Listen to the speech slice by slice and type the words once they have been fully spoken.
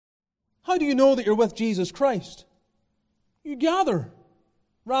How do you know that you're with Jesus Christ? You gather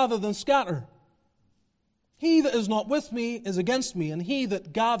rather than scatter. He that is not with me is against me, and he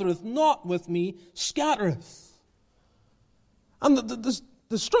that gathereth not with me scattereth. And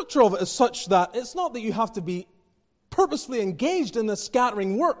the structure of it is such that it's not that you have to be purposefully engaged in the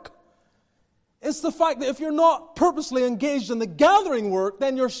scattering work. It's the fact that if you're not purposely engaged in the gathering work,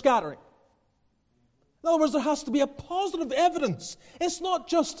 then you're scattering. In other words, there has to be a positive evidence. It's not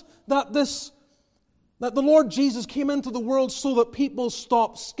just that the Lord Jesus came into the world so that people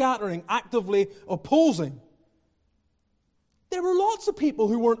stop scattering, actively opposing. There were lots of people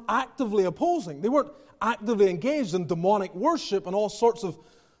who weren't actively opposing. They weren't actively engaged in demonic worship and all sorts of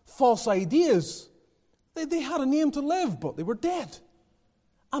false ideas. They had a name to live, but they were dead.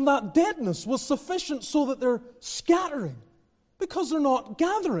 And that deadness was sufficient so that they're scattering, because they're not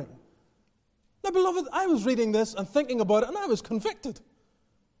gathering. Now, beloved, I was reading this and thinking about it, and I was convicted.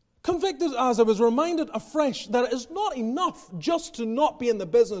 Convicted as I was reminded afresh that it is not enough just to not be in the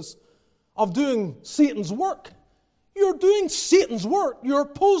business of doing Satan's work. You're doing Satan's work. You're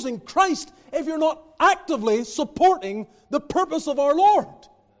opposing Christ if you're not actively supporting the purpose of our Lord.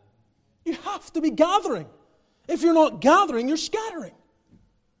 You have to be gathering. If you're not gathering, you're scattering.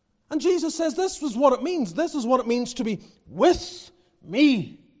 And Jesus says this is what it means. This is what it means to be with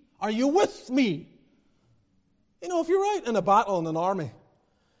me. Are you with me? You know, if you're out in a battle in an army,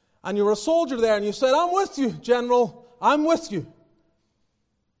 and you're a soldier there, and you said, I'm with you, General, I'm with you.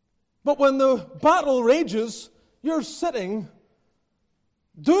 But when the battle rages, you're sitting,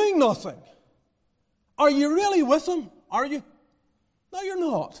 doing nothing. Are you really with him? Are you? No, you're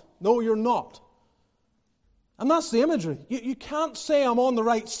not. No, you're not. And that's the imagery. You can't say I'm on the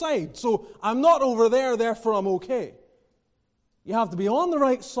right side, so I'm not over there, therefore I'm okay. You have to be on the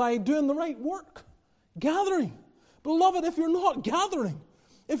right side, doing the right work, gathering. Beloved, if you're not gathering,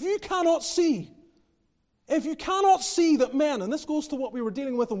 if you cannot see that men, and this goes to what we were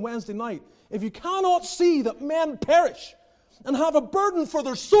dealing with on Wednesday night, if you cannot see that men perish and have a burden for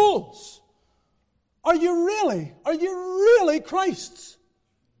their souls, are you really Christ's?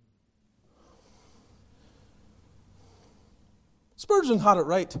 Spurgeon had it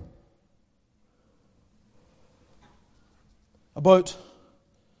right about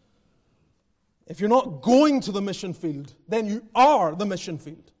if you're not going to the mission field, then you are the mission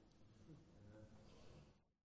field.